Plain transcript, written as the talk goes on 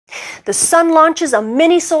The sun launches a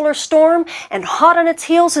mini solar storm, and hot on its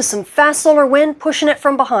heels is some fast solar wind pushing it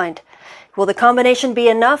from behind. Will the combination be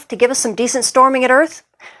enough to give us some decent storming at Earth?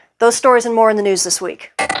 Those stories and more in the news this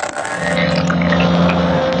week.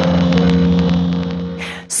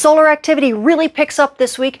 Solar activity really picks up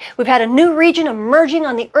this week. We've had a new region emerging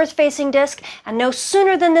on the Earth-facing disk, and no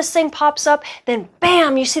sooner than this thing pops up, then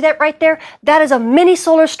bam, you see that right there? That is a mini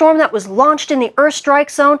solar storm that was launched in the Earth strike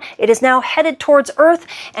zone. It is now headed towards Earth,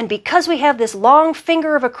 and because we have this long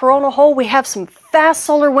finger of a coronal hole, we have some fast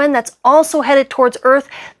solar wind that's also headed towards Earth.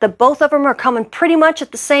 The both of them are coming pretty much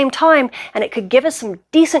at the same time, and it could give us some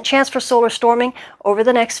decent chance for solar storming over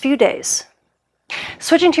the next few days.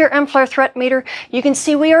 Switching to your M-flare threat meter, you can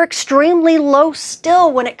see we are extremely low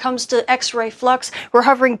still when it comes to X-ray flux. We're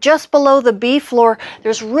hovering just below the B floor.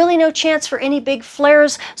 There's really no chance for any big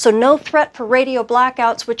flares, so no threat for radio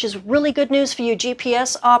blackouts, which is really good news for you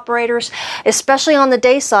GPS operators, especially on the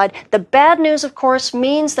day side. The bad news, of course,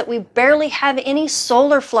 means that we barely have any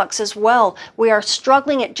solar flux as well. We are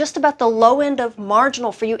struggling at just about the low end of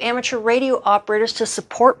marginal for you amateur radio operators to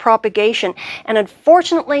support propagation, and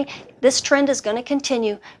unfortunately, this trend is going to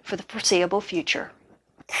continue for the foreseeable future.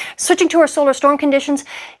 Switching to our solar storm conditions,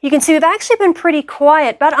 you can see we've actually been pretty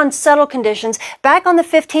quiet, about unsettled conditions. Back on the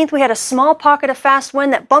 15th, we had a small pocket of fast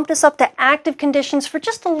wind that bumped us up to active conditions for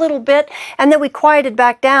just a little bit, and then we quieted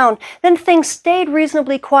back down. Then things stayed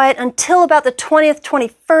reasonably quiet until about the 20th,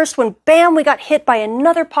 21st, when bam, we got hit by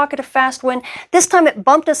another pocket of fast wind. This time it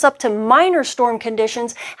bumped us up to minor storm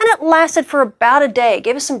conditions, and it lasted for about a day.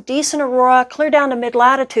 Gave us some decent aurora, clear down to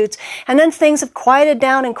mid-latitudes, and then things have quieted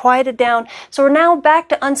down and quieted down. So we're now back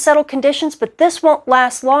to unsettled conditions, but this won't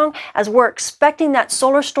last long as we're expecting that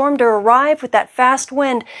solar storm to arrive with that fast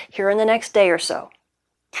wind here in the next day or so.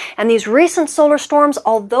 And these recent solar storms,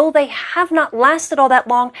 although they have not lasted all that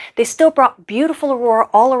long, they still brought beautiful aurora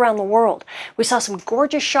all around the world. We saw some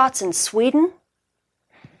gorgeous shots in Sweden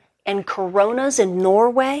and coronas in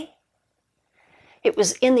Norway. It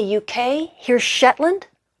was in the UK, here's Shetland,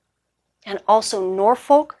 and also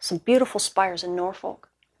Norfolk, some beautiful spires in Norfolk.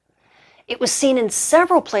 It was seen in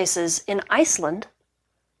several places in Iceland,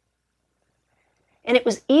 and it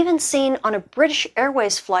was even seen on a British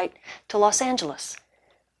Airways flight to Los Angeles.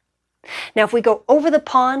 Now, if we go over the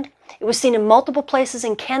pond, it was seen in multiple places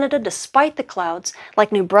in Canada despite the clouds,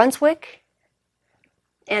 like New Brunswick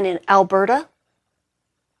and in Alberta.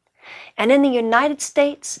 And in the United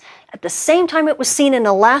States, at the same time it was seen in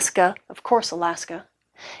Alaska, of course Alaska,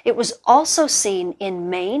 it was also seen in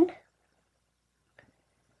Maine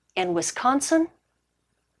and Wisconsin,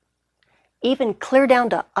 even clear down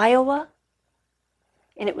to Iowa,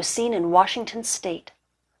 and it was seen in Washington State.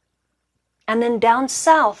 And then down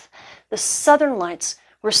south, the southern lights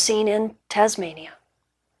were seen in Tasmania.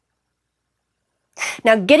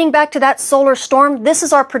 Now, getting back to that solar storm, this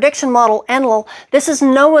is our prediction model, Enlil. This is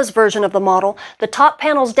NOAA's version of the model. The top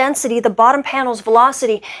panel's density, the bottom panel's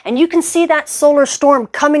velocity, and you can see that solar storm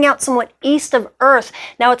coming out somewhat east of Earth.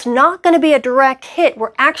 Now, it's not going to be a direct hit.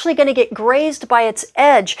 We're actually going to get grazed by its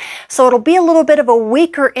edge, so it'll be a little bit of a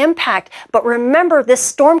weaker impact. But remember, this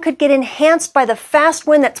storm could get enhanced by the fast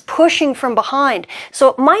wind that's pushing from behind, so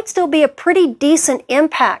it might still be a pretty decent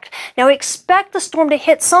impact. Now, we expect the storm to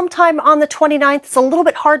hit sometime on the 29th. It's a little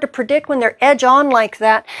bit hard to predict when they're edge on like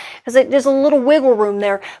that because there's a little wiggle room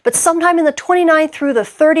there. But sometime in the 29th through the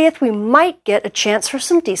 30th, we might get a chance for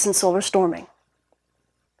some decent solar storming.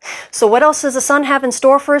 So what else does the sun have in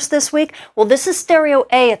store for us this week? Well, this is stereo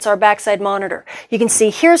A. It's our backside monitor. You can see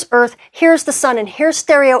here's Earth, here's the sun, and here's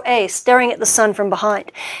stereo A staring at the sun from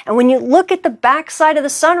behind. And when you look at the backside of the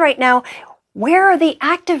sun right now, where are the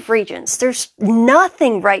active regions? There's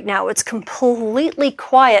nothing right now. It's completely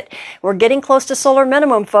quiet. We're getting close to solar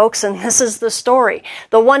minimum, folks, and this is the story.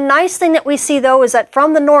 The one nice thing that we see, though, is that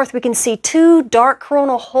from the north, we can see two dark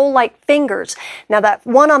coronal hole-like fingers. Now, that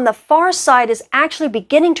one on the far side is actually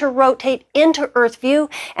beginning to rotate into Earth view,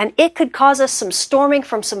 and it could cause us some storming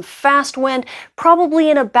from some fast wind, probably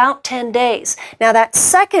in about 10 days. Now, that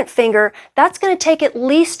second finger, that's going to take at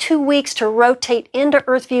least 2 weeks to rotate into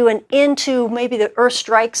Earth view and into maybe the Earth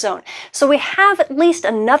strike zone. So we have at least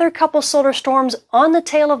another couple solar storms on the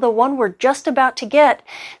tail of the one we're just about to get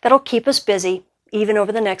that'll keep us busy even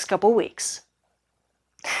over the next couple weeks.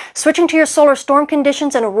 Switching to your solar storm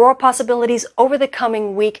conditions and aurora possibilities over the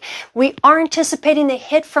coming week, we are anticipating the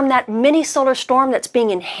hit from that mini solar storm that's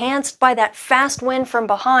being enhanced by that fast wind from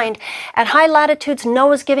behind. At high latitudes,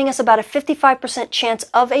 NOAA is giving us about a 55% chance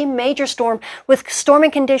of a major storm, with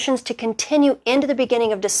storming conditions to continue into the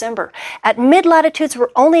beginning of December. At mid-latitudes,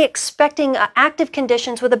 we're only expecting active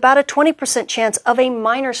conditions with about a 20% chance of a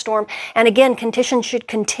minor storm. And again, conditions should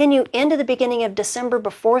continue into the beginning of December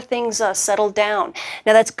before things settle down.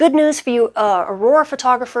 Now, that's good news for you aurora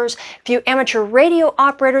photographers. For you amateur radio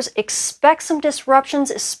operators, expect some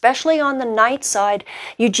disruptions, especially on the night side.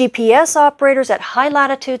 You GPS operators at high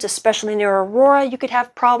latitudes, especially near aurora, you could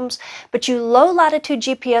have problems. But you low latitude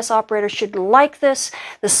GPS operators should like this.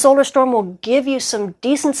 The solar storm will give you some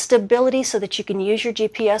decent stability so that you can use your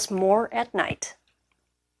GPS more at night.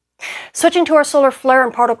 Switching to our solar flare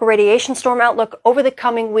and particle radiation storm outlook over the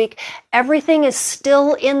coming week, everything is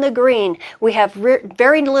still in the green. We have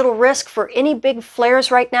very little risk for any big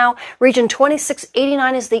flares right now. Region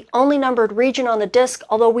 2689 is the only numbered region on the disk,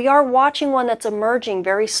 although we are watching one that's emerging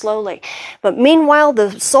very slowly. But meanwhile,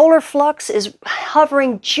 the solar flux is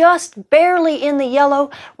hovering just barely in the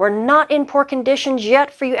yellow. We're not in poor conditions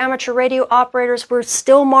yet for you amateur radio operators. We're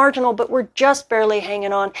still marginal, but we're just barely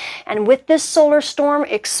hanging on. And with this solar storm,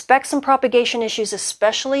 expect some propagation issues,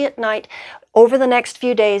 especially at night, over the next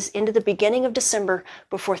few days into the beginning of December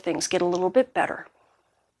before things get a little bit better.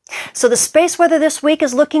 So the space weather this week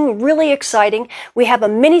is looking really exciting. We have a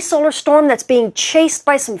mini solar storm that's being chased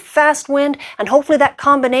by some fast wind, and hopefully that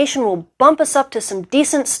combination will bump us up to some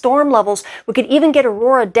decent storm levels. We could even get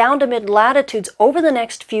aurora down to mid-latitudes over the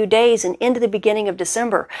next few days and into the beginning of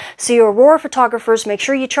December. So you aurora photographers, make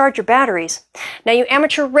sure you charge your batteries. Now you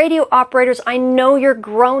amateur radio operators, I know you're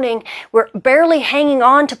groaning. We're barely hanging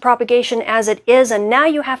on to propagation as it is, and now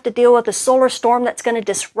you have to deal with a solar storm that's going to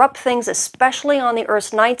disrupt things, especially on the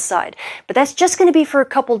Earth's night side. But that's just going to be for a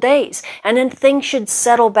couple days, and then things should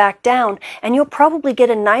settle back down, and you'll probably get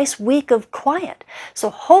a nice week of quiet. So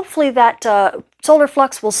hopefully that solar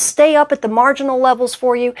flux will stay up at the marginal levels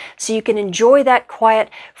for you, so you can enjoy that quiet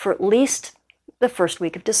for at least the first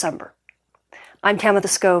week of December. I'm Tamitha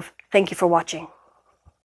Skov. Thank you for watching.